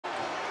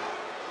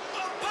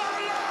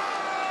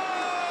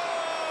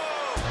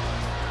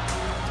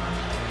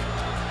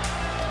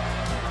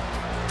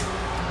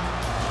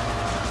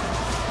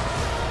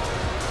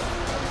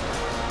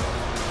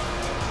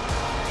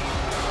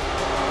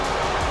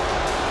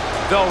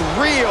The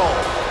real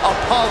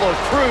Apollo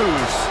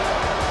Crews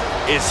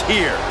is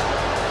here.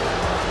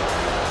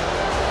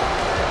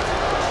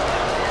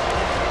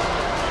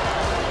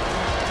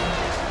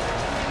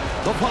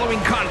 The following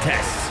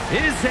contest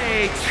is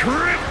a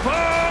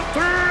triple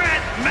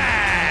threat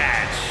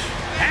match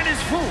and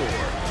is for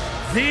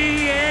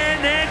the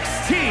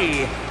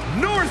NXT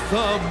North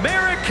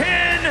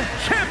American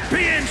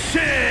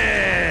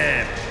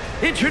Championship.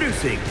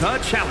 Introducing the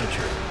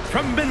challenger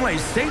from Benue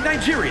State,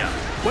 Nigeria,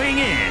 weighing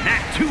in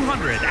at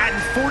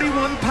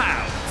 241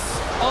 pounds,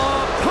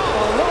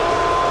 Apollo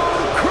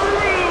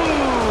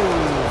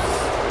Crews.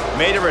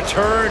 Made a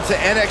return to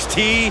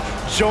NXT,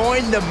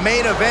 joined the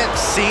main event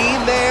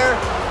scene there,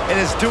 and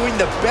is doing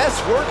the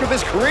best work of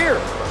his career.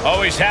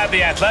 Always had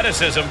the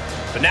athleticism,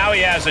 but now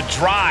he has a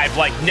drive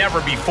like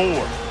never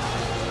before.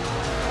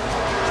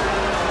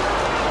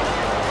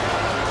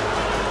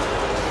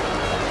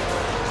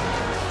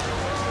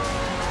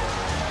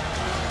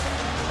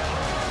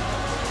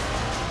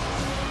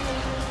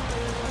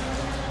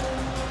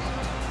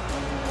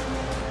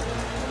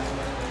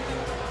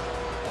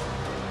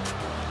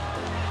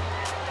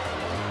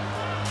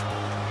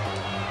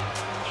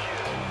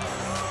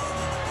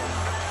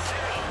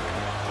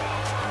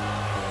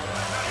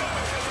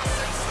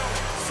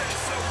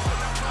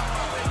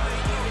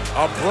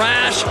 A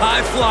brash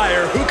high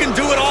flyer who can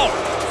do it all.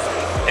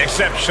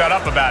 Except shut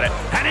up about it.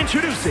 And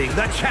introducing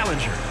the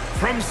challenger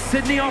from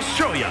Sydney,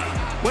 Australia,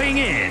 weighing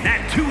in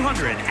at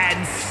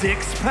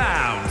 206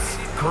 pounds,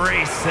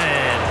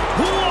 Grayson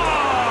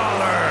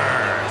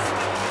Waller.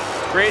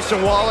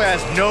 Grayson Waller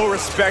has no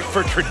respect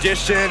for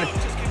tradition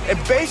and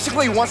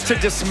basically wants to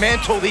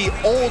dismantle the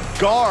old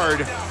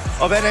guard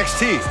of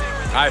NXT.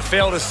 I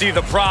fail to see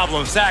the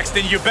problem.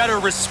 Saxton, you better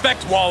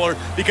respect Waller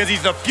because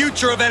he's the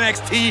future of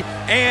NXT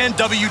and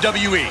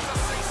WWE.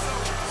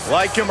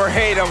 Like him or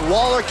hate him,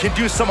 Waller can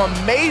do some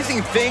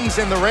amazing things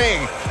in the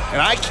ring,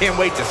 and I can't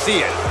wait to see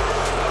it.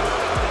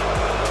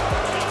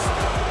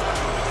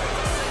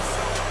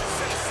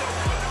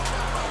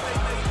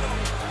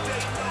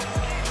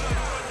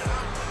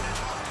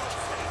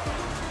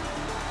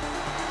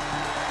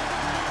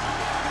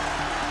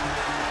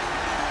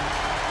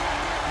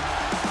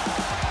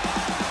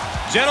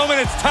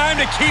 Gentlemen, it's time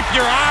to keep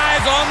your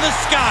eyes on the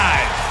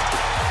skies.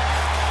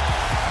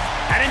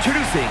 And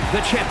introducing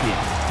the champion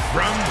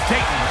from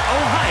Dayton,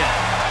 Ohio,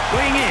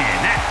 weighing in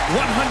at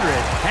 183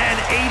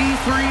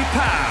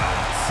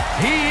 pounds.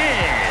 He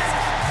is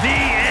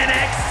the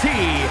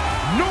NXT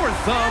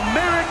North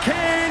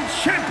American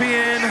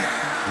Champion,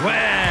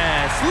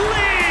 Wes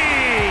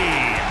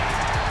Lee.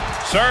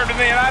 Served in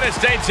the United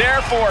States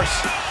Air Force.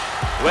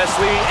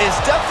 Wesley is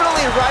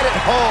definitely right at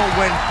home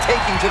when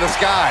taking to the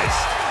skies.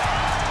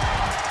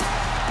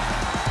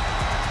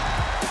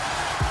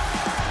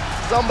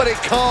 Somebody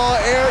call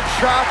air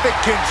traffic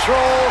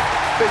control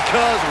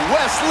because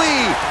Wes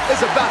Lee is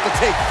about to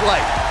take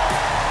flight.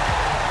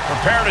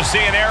 Prepare to see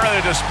an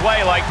aerial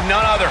display like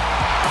none other.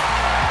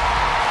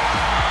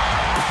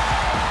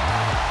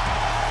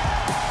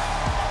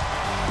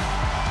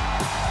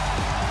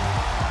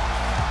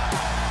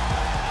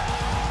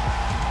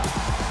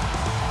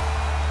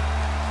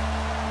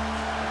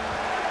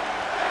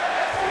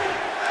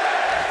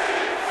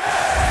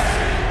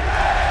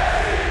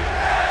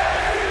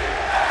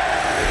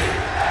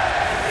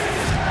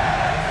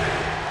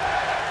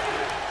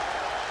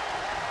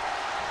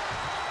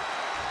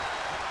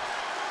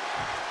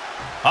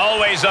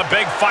 Always a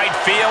big fight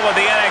feel when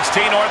the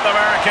NXT North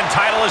American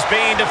title is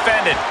being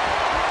defended.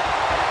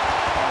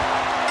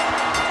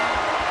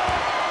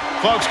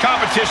 Folks,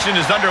 competition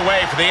is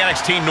underway for the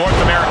NXT North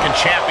American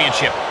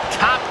Championship.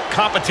 Top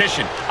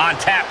competition on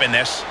tap in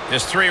this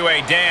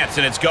three-way dance,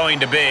 and it's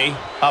going to be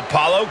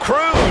Apollo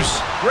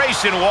Crews,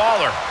 Grayson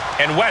Waller,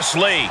 and Wes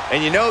Lee.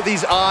 And you know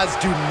these odds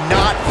do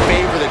not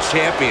favor the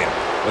champion,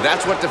 but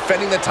that's what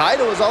defending the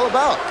title is all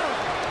about.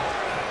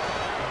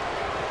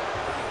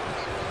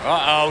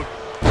 Uh-oh.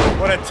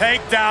 What a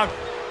takedown.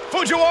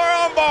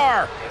 Fujiwara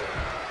armbar.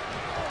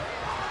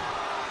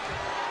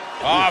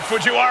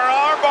 Fujiwara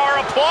armbar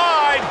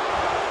applied.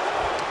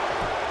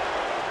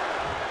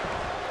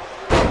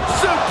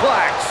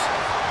 Suplex.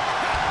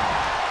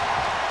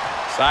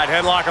 Side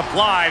headlock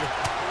applied.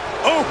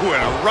 Oh,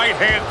 and a right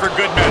hand for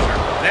good measure.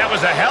 That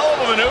was a hell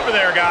of a maneuver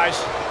there,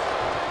 guys.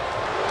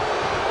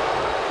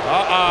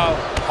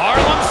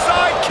 Harlem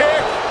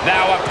sidekick.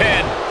 Now a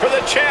pin for the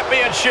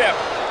championship.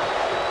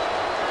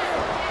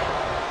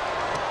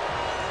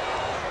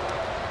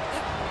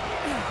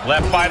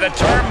 Left by the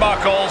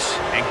turnbuckles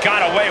and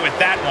got away with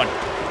that one.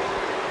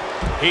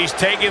 He's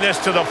taking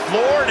this to the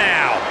floor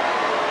now.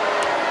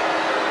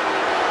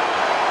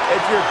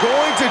 If you're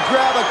going to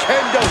grab a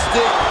kendo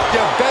stick, you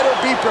better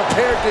be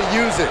prepared to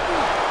use it.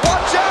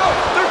 Watch out!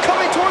 They're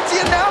coming towards the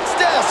announce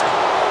desk!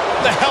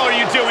 What the hell are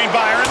you doing,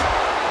 Byron?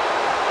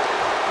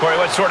 Corey,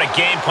 what sort of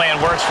game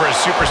plan works for a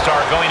superstar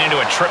going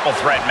into a triple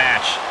threat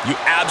match? You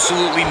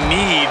absolutely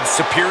need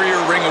superior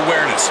ring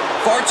awareness.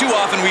 Far too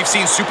often we've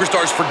seen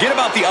superstars forget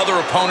about the other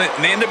opponent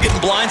and they end up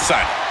getting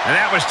blindsided. And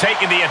that was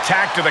taking the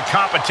attack to the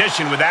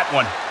competition with that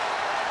one.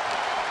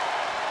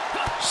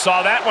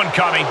 Saw that one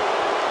coming.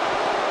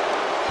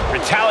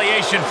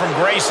 Retaliation from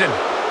Grayson.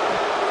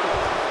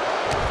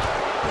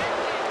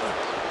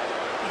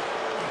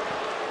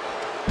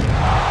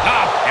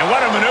 And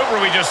what a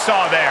maneuver we just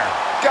saw there.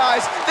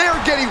 Guys, they are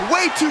getting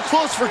way too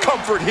close for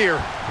comfort here.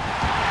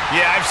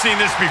 Yeah, I've seen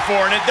this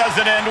before, and it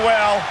doesn't end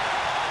well.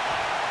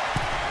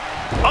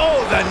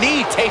 Oh, the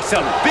knee takes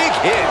a big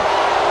hit.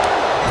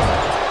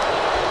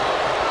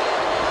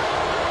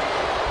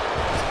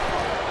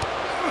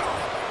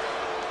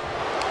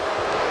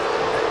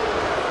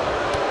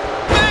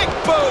 Big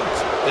boot!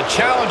 The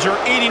challenger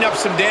eating up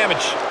some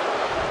damage.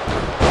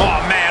 Oh,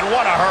 man,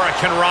 what a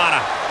Hurricane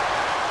Rana.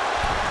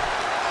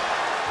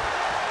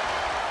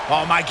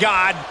 Oh, my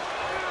God.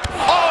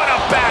 Oh, and a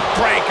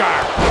backbreaker.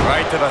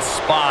 Right to the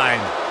spine.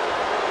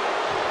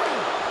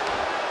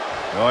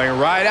 Going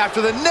right after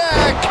the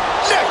neck.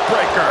 Neck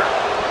breaker.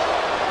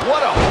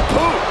 What a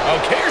boot.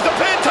 Okay, here's the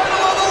pin.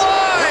 Title on the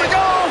line. Here we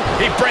go.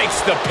 He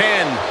breaks the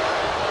pin.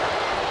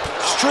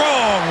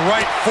 Strong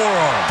right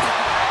forearm.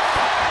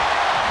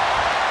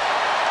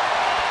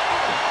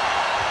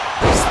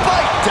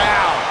 Spike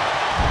down.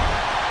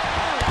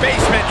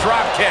 Basement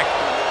drop kick.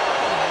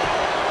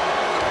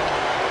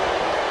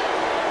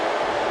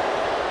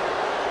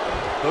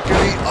 Look at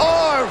the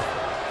arm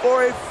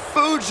for a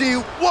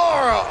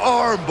Fujiwara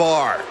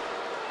armbar.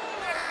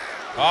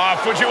 Oh,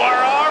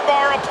 Fujiwara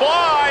armbar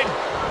applied.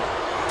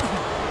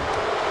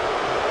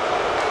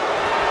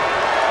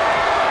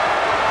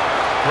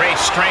 Great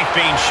strength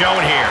being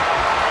shown here.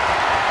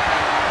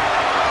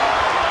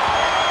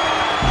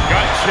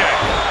 Gut check.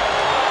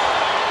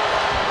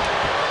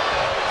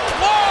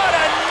 What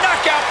a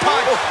knockout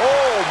punch.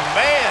 Oh,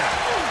 man.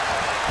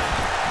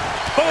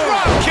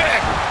 Drop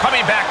kick.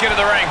 Coming back into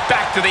the ring.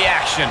 Back to the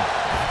action.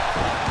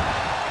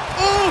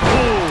 Ooh.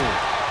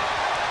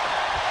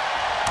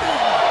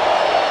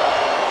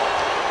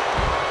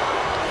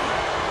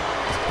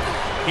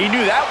 He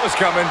knew that was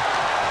coming.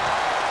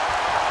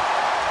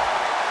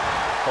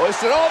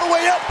 Hoisted all the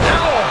way up.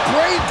 Now a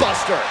brain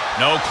buster.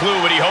 No clue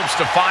what he hopes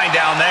to find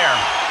down there.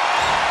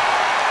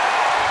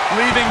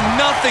 Leaving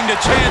nothing to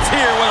chance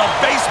here with a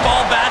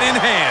baseball bat in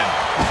hand.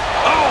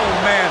 Oh,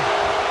 man.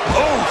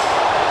 Oh.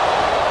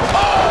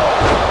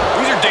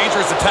 These are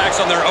dangerous attacks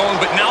on their own,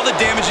 but now the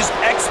damage is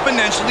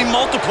exponentially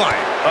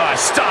multiplying.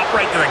 Stop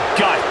right to the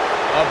gut.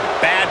 A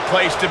bad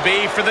place to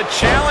be for the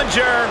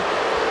challenger.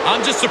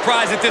 I'm just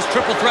surprised that this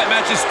triple threat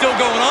match is still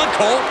going on,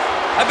 Cole.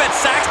 I bet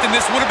Saxton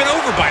this would have been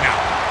over by now.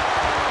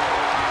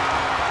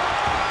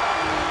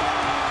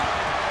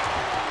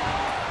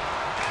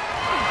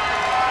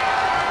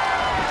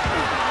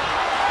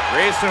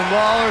 Grayson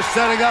Waller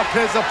setting up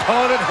his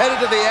opponent, headed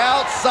to the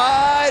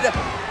outside.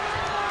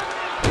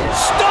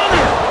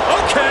 Stunner!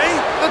 Okay.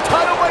 The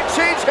title might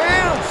change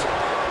hands.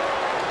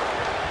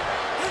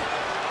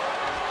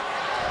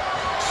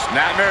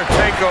 Snapmare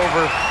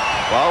takeover.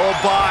 Followed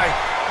by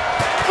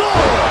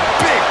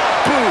big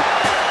boot.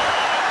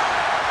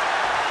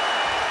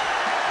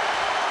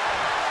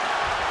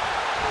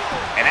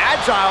 An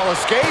agile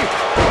escape.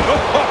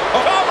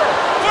 Cover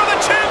for the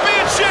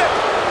championship.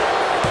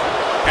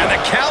 And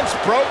the count's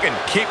broken,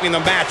 keeping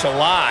the match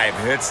alive.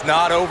 It's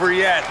not over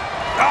yet.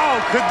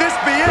 Oh, could this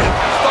be it?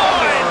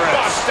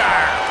 Buster.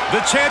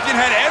 The champion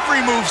had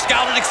every move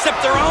scouted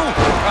except their own.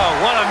 Oh,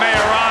 what a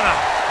Mayorana.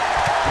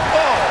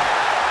 Oh.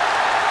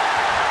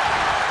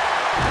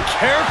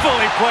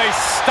 Carefully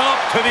placed stomp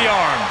to the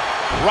arm.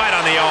 Right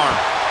on the arm.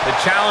 The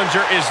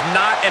challenger is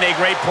not in a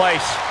great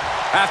place.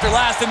 After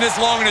lasting this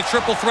long in a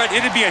triple threat,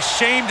 it'd be a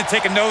shame to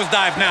take a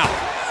nosedive now.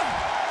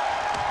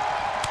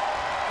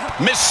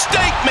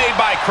 Mistake made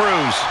by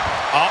Cruz.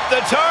 Up the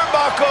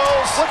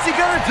turnbuckles. What's he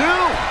gonna do?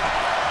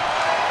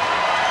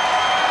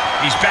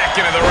 He's back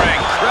into the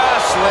ring.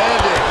 Crash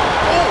landing.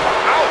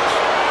 Oh, ouch.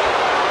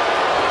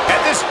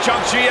 At this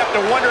juncture, you have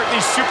to wonder if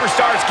these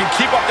superstars can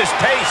keep up this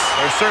pace.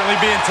 They're certainly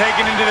being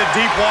taken into the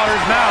deep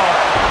waters now.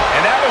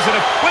 And that was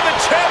with a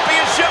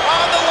championship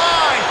on the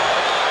line.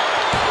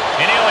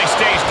 And he only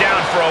stays down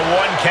for a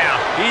 1 count.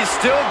 He's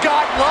still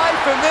got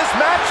life in this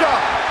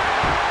matchup.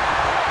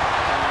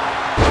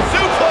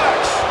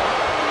 Suplex.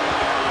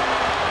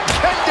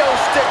 Kendo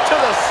stick to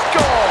the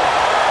skull.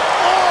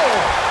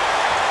 Oh.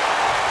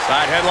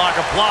 Side headlock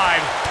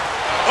applied.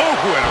 Oh,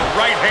 and a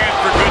right hand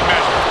for good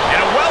measure. And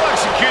a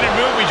well-executed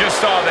move we just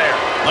saw there.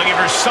 Looking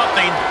for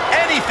something,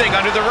 anything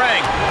under the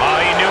ring. Oh,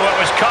 he knew what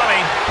was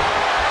coming.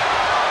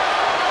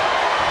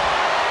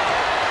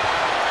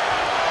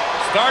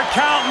 Start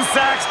counting,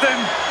 Saxton.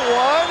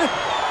 1,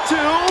 2, 3.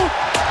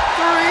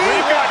 We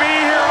could be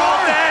here all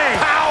day.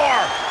 Power.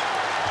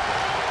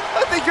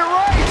 I think you're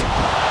right.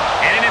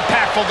 And an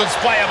impactful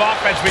display of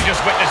offense we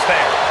just witnessed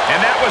there. And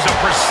that was a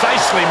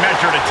precisely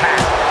measured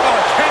attack. Oh,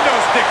 a kendo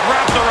stick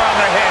wrapped around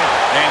the head.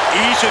 And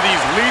each of these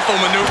lethal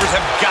maneuvers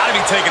have got to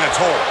be taking a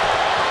toll.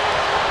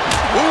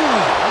 Ooh,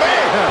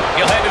 man.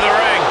 He'll head to the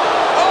ring.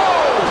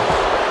 Oh.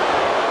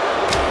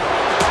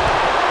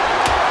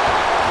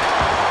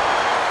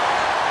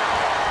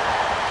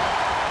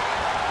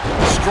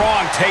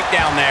 Strong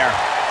takedown there.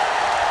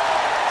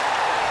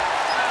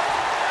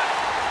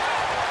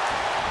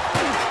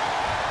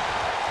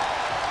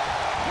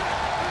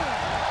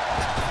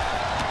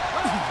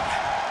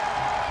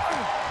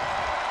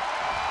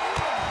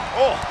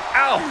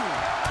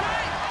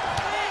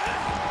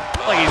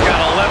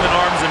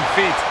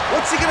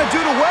 What's he gonna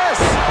do to Wes?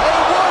 A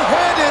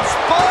one-handed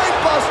spine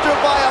buster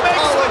by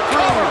Apollo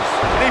Crews.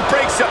 And he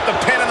breaks up the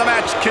pin and the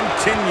match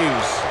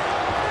continues.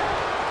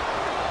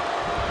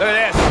 Look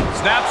at this.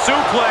 Snap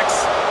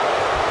suplex.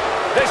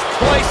 This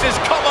place has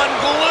come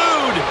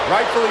unglued.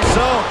 Rightfully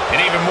so.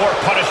 And even more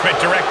punishment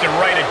directed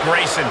right at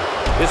Grayson.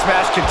 This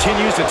match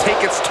continues to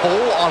take its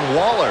toll on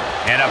Waller.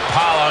 And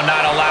Apollo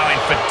not allowing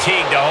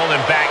fatigue to hold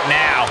him back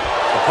now.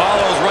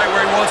 Apollo's right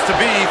where he wants to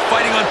be,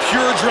 fighting on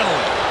pure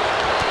adrenaline.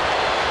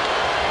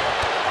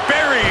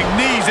 Burying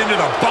knees into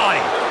the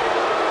body.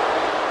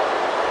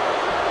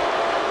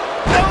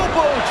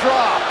 Elbow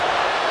drop.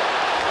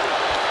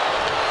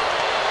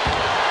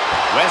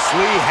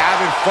 Wesley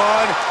having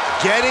fun,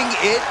 getting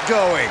it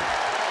going.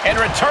 And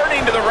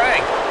returning to the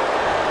ring.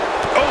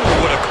 Oh,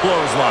 what a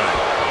clothesline.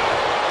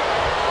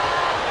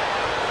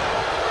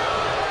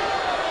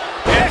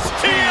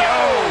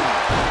 STO!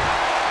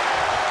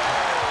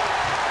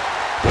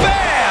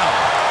 Bam!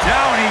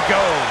 Down he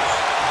goes.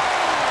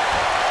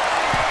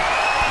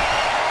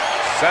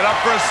 Set up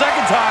for a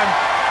second time.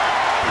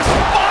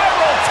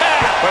 Spiral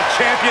tap! But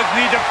champions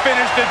need to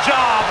finish the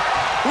job.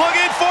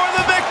 Looking for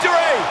the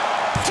victory!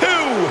 2!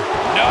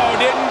 No,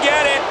 didn't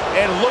get it.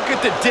 And look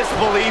at the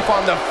disbelief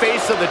on the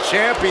face of the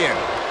champion.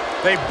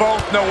 They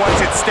both know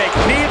what's at stake.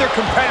 Neither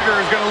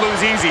competitor is going to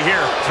lose easy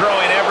here.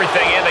 Throwing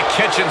everything in the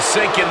kitchen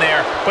sink in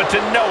there, but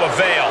to no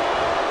avail.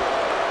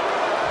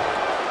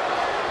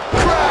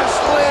 Crash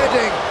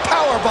landing,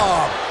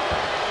 powerbomb.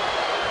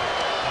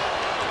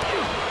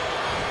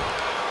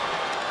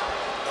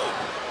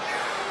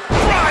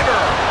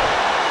 Driver!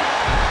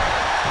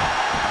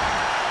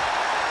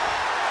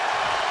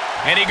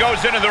 And he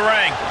goes into the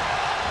ring.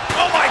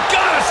 Oh my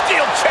God, a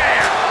steel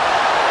chair!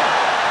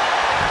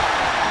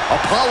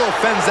 Apollo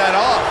fends that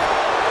off.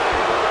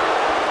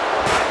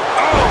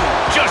 Oh,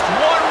 just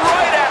one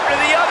right after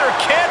the other.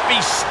 Can't be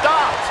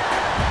stopped.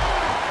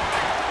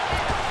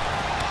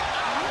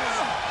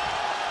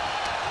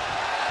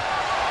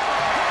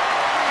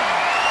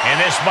 And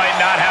this might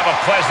not have a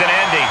pleasant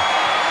ending.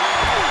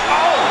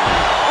 Oh,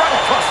 right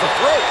across the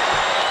throat.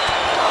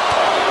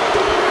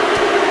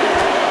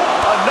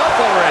 Enough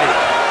already.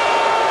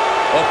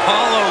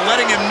 Apollo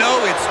letting him know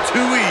it's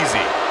too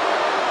easy.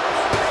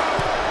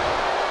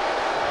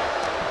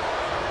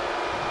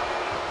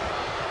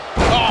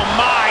 Oh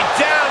my,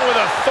 down with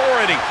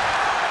authority.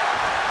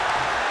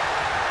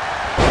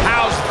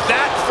 How's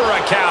that for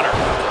a counter?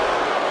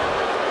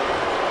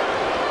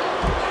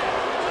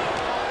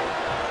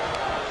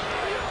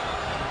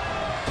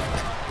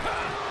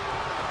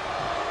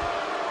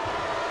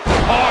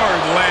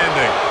 Hard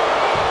landing.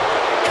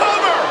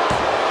 Cover!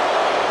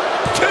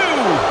 2!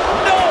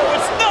 No,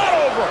 it's not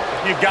over!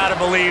 You gotta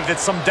believe that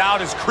some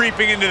doubt is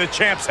creeping into the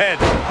champ's head.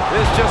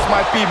 This just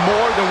might be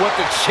more than what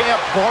the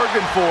champ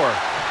bargained for.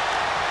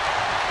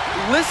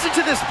 Listen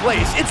to this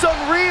place. It's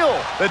unreal.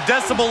 The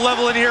decibel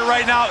level in here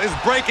right now is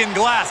breaking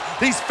glass.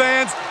 These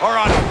fans are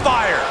on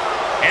fire.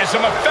 And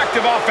some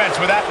effective offense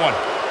with that one.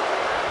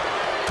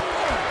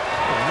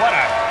 What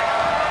a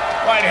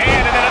right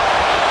hand, and then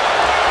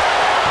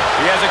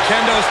He has a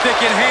kendo stick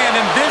in hand,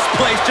 and this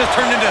place just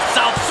turned into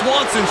South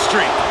Swanson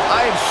Street.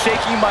 I am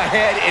shaking my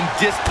head in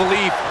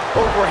disbelief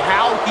over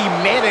how he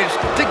managed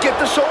to get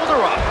the shoulder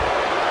up.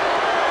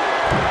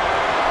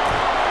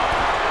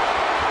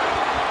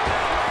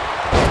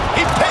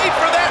 he paid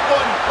for that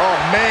one. Oh,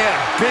 man,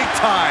 big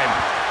time.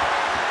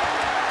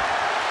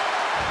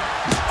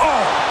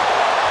 Oh!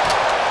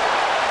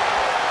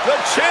 The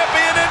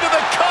champion into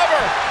the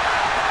cover.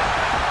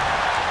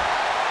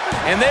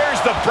 And there's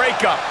the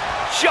breakup,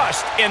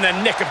 just in the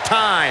nick of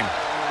time.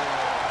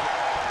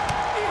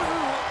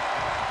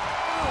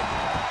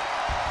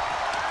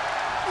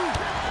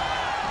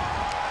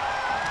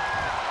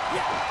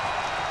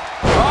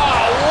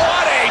 Oh,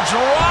 what a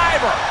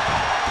driver!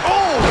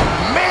 Oh,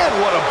 man,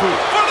 what a boot.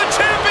 For the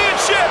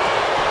championship!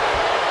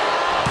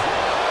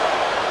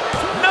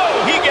 No,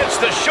 he gets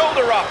the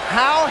shoulder up.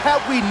 How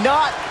have we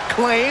not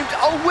claimed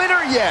a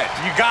winner yet?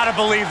 You gotta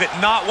believe that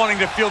not wanting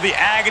to feel the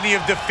agony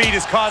of defeat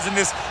is causing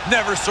this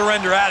never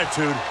surrender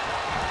attitude.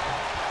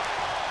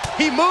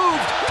 He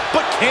moved,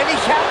 but can he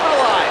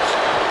capitalize?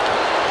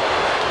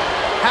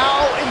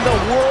 How in the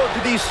world do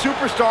these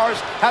superstars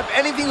have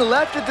anything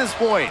left at this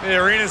point? The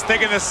arena's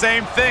thinking the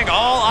same thing.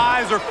 All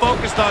eyes are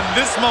focused on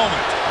this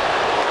moment.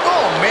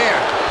 Oh, man.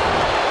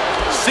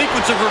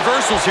 Sequence of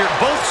reversals here.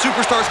 Both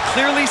superstars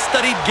clearly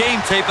studied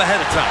game tape ahead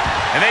of time.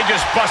 And they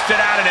just busted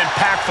out an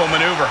impactful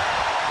maneuver.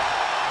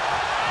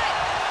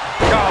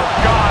 Oh,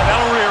 God,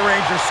 that'll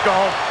rearrange your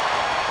skull.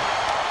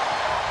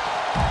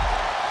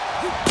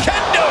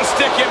 Kendo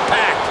stick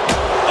impact.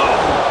 Oh.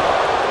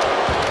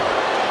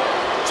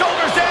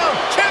 Shoulders down.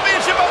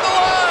 Championship on the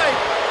line.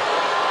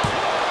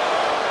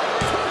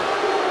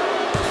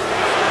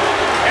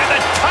 And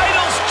the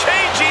title's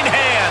changing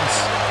hands.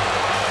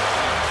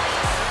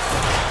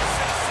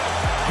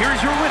 Here's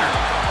your winner,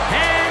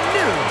 and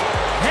new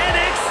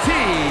NXT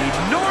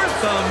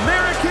North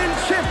American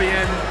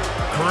Champion,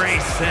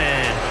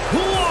 Grayson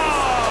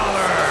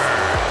Waller.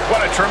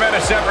 What a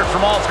tremendous effort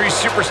from all three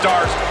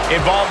superstars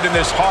involved in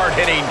this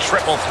hard-hitting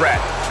triple threat.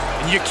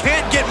 And you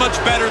can't get much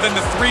better than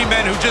the three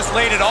men who just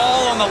laid it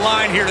all on the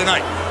line here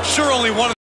tonight. Sure, only one of